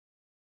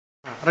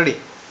Ready?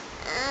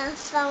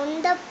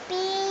 Found the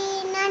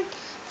peanut,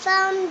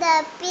 found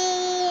the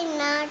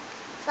peanut,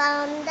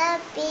 found the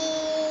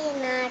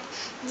peanut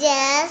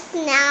just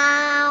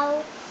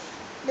now.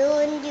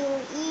 Don't you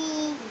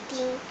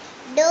eating?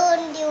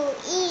 Don't you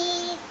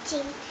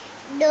eating?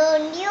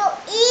 Don't you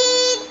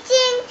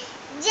eating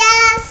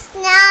just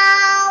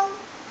now?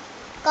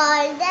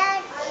 Call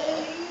that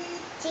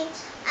eating.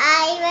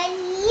 I will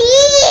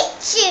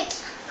eat it.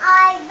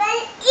 I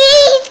will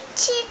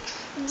eat it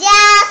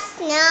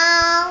just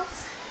now.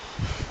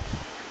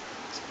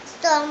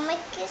 Stomach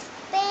is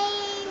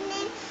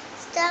paining,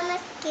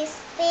 stomach is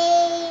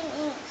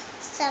paining,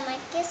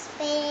 stomach is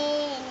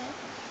paining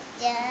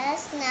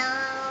just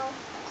now.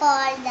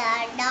 Call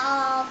the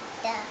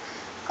doctor,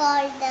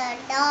 call the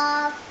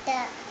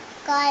doctor,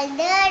 call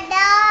the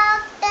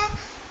doctor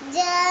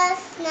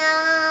just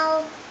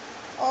now.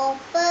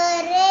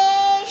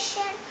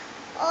 Operation,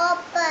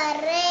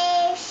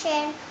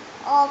 operation,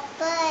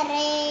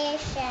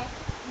 operation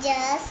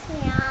just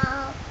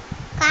now.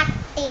 Cut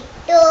it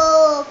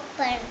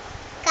open,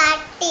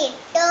 cut it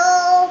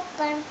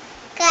open,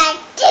 cut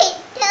it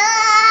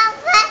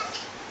open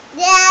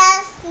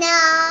just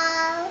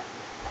now.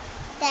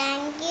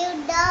 Thank you,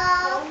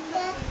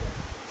 doctor.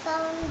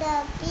 Found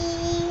the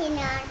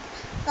peanut,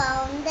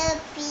 found the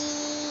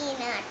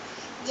peanut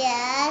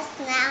just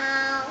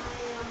now.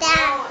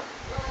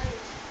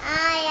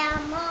 I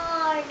am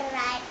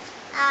alright,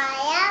 I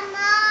am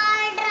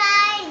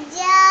alright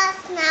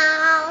just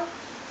now.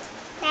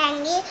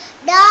 Thank you,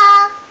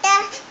 doctor.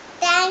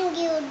 Thank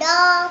you,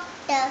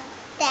 doctor.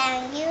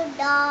 Thank you,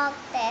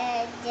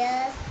 doctor.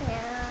 Just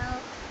now.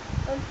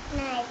 Good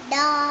night,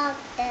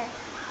 doctor.